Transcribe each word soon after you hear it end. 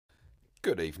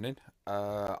Good evening.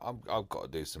 I've got to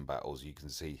do some battles. You can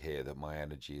see here that my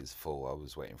energy is full. I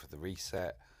was waiting for the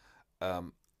reset.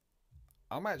 Um,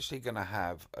 I'm actually going to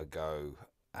have a go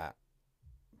at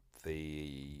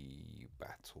the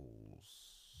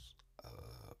battles.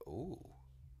 Ooh,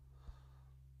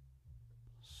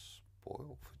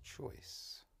 spoil for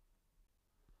choice.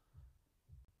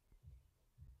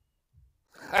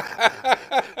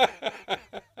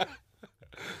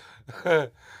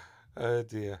 Oh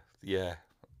dear. Yeah.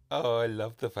 Oh, I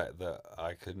love the fact that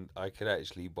I can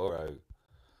actually borrow.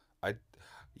 I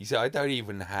You see, I don't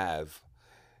even have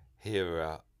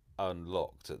Hera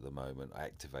unlocked at the moment,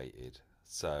 activated.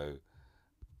 So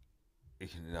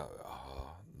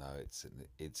oh no,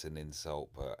 it's an insult,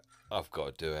 but I've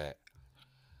got to do it.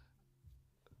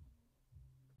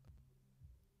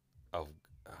 I've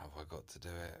have I got to do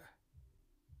it?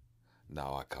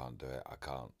 No, I can't do it. I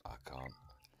can't. I can't.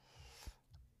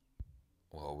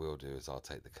 What I will do is I'll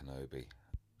take the Kenobi.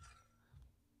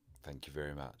 Thank you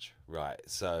very much. Right.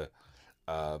 So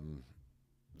um,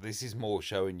 this is more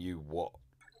showing you what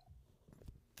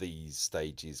these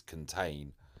stages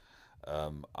contain.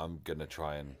 I'm gonna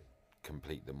try and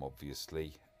complete them.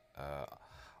 Obviously, I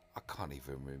can't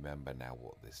even remember now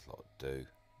what this lot do.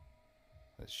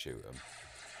 Let's shoot them.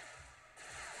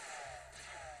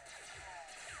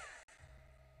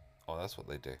 Oh, that's what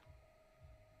they do.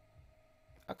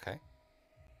 Okay.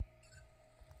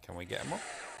 Can we get them all?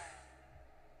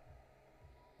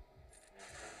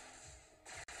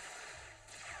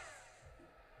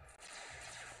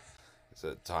 It's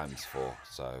at times four,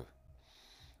 so.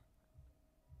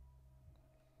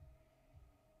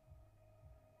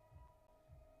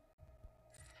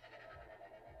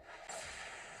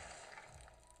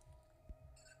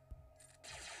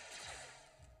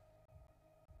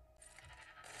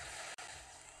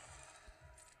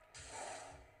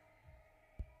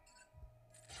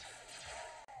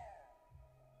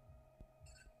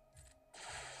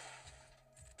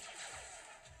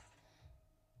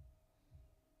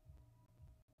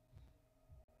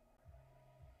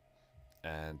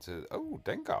 And oh,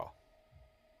 Dengar.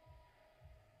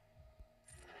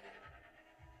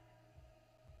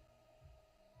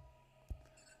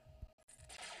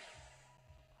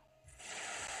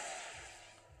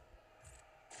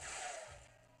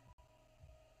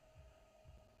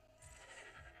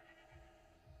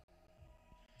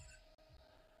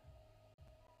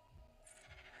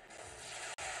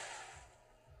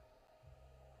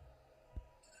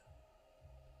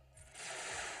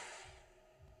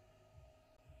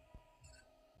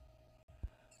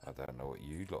 I don't know what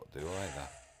you lot do either.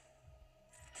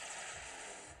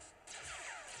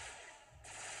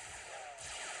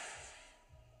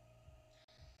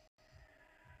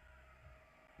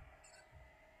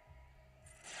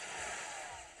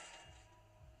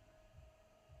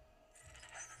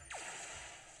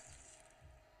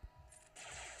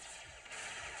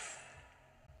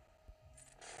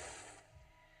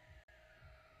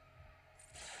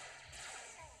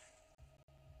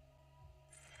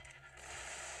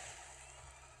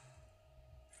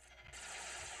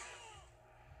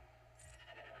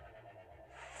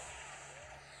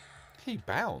 He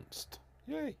bounced.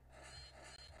 Yay.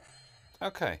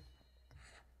 Okay.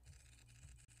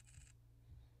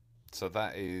 So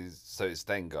it's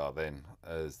Dengar then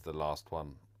as the last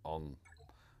one on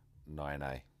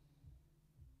 9A.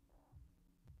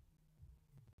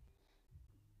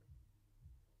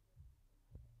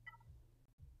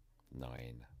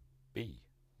 9B.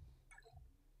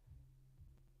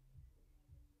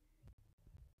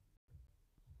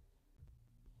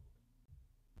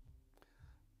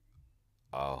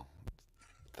 Oh,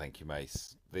 thank you,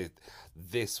 Mace.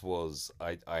 This was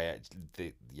I actually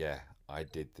did, yeah, I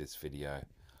did this video.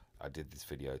 I did this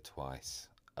video twice.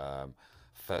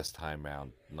 First time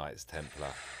round, Knights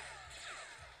Templar.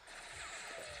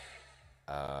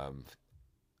 Um,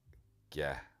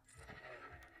 yeah,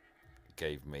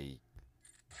 gave me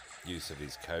use of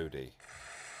his Cody.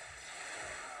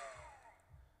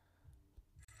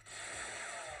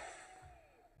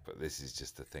 But this is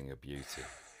just a thing of beauty.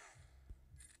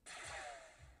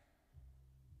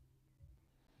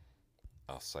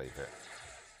 I'll save it.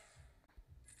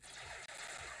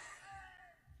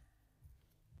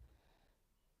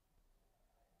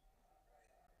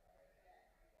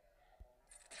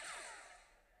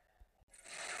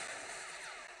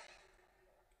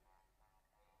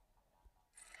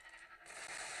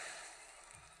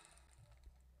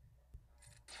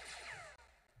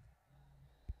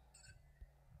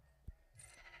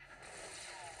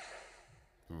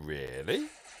 Really?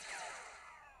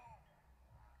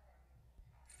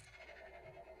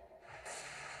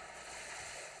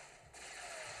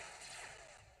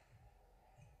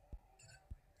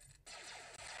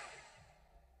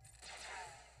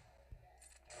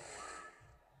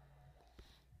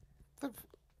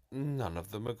 None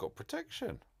of them have got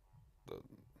protection.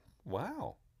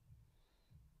 Wow.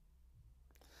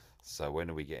 So when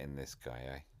are we getting this guy,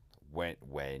 eh? When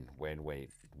we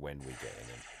getting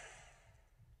him?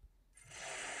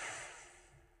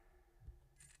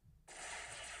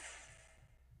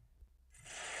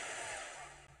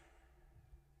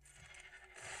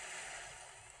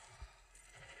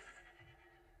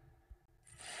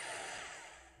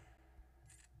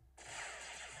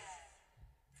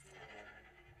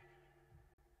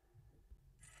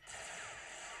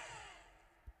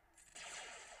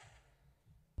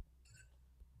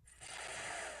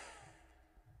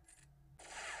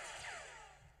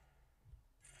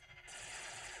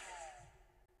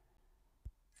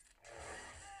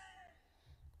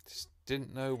 Just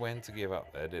didn't know when to give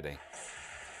up there, did he?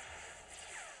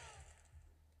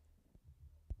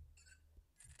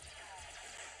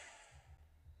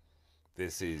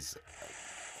 This is.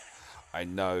 I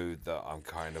know that I'm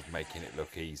kind of making it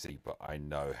look easy, but I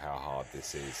know how hard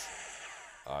this is.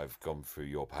 I've gone through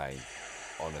your pain.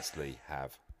 Honestly,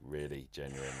 have. Really,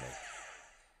 genuinely.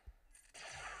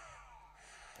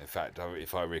 In fact,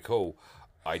 if I recall,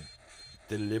 I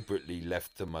deliberately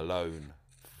left them alone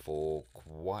for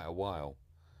quite a while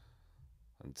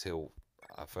until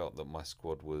I felt that my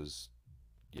squad was,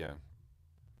 you know,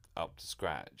 up to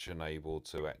scratch and able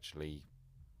to actually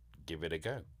give it a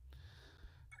go.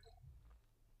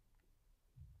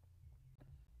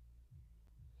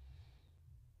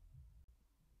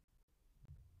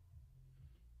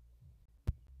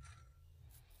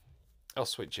 I'll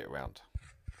switch it around.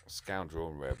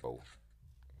 Scoundrel and rebel.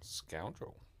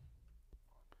 Scoundrel.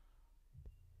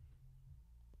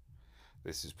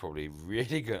 This is probably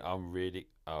really good. I'm really.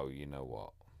 Oh, you know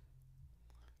what?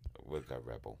 We'll go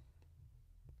rebel.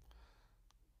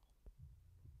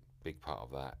 Big part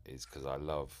of that is because I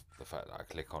love the fact that I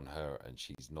click on her and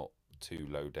she's not too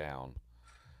low down,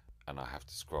 and I have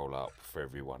to scroll up for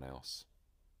everyone else.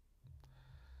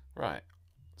 Right.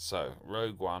 So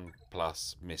Rogue One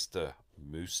plus Mr.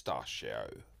 Mustachio.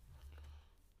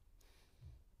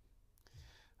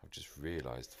 I've just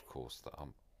realised, of course, that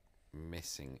I'm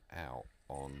missing out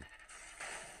on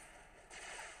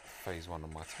phase one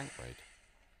of my tank raid.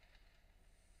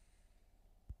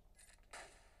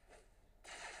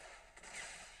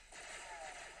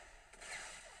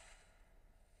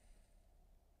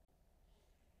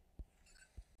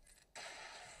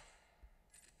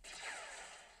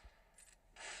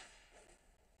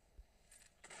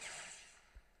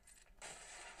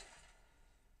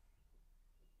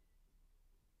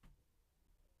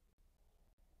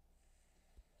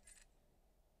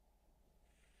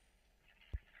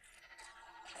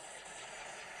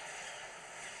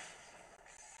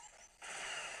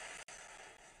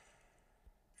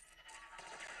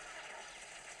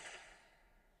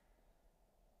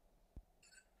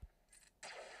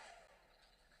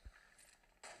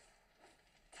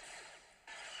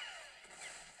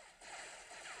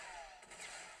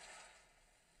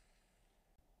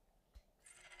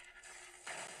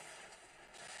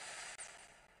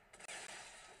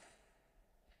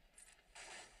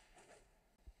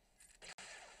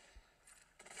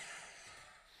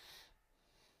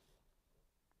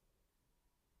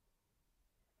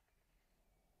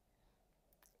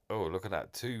 Oh, look at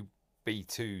that! Two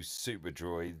B2 super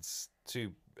droids,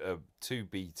 two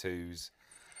B2s,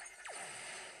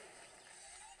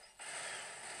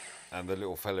 and the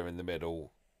little fella in the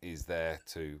middle is there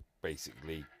to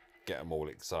basically get them all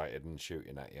excited and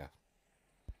shooting at you.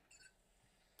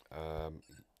 Um,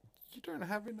 you don't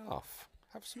have enough.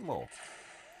 Have some more.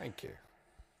 Thank you.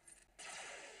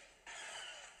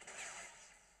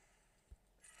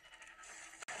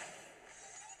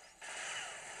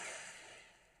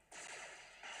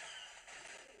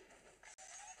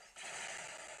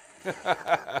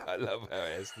 I love how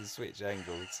it has the switch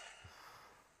angles.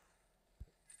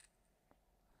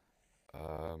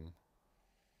 Um,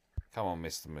 Come on,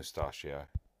 Mr. Mustachio.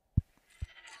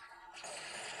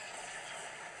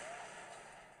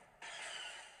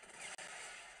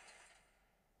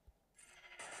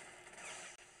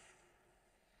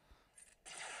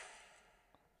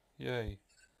 Yay.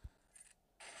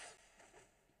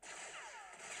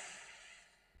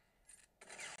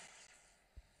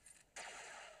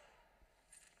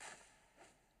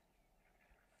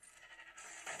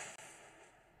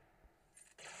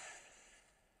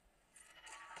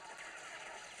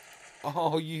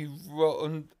 Oh, you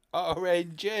rotten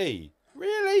RNG.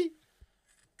 Really?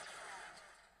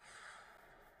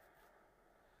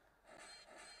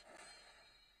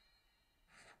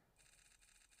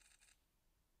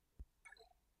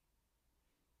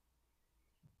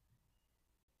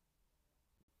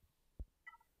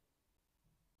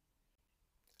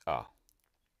 Ah,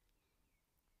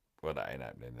 well, that ain't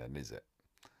happening then, is it?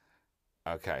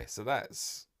 Okay, so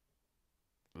that's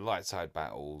Light Side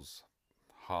Battles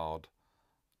Hard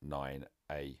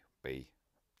 9A, B,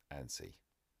 and C.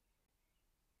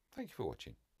 Thank you for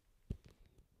watching.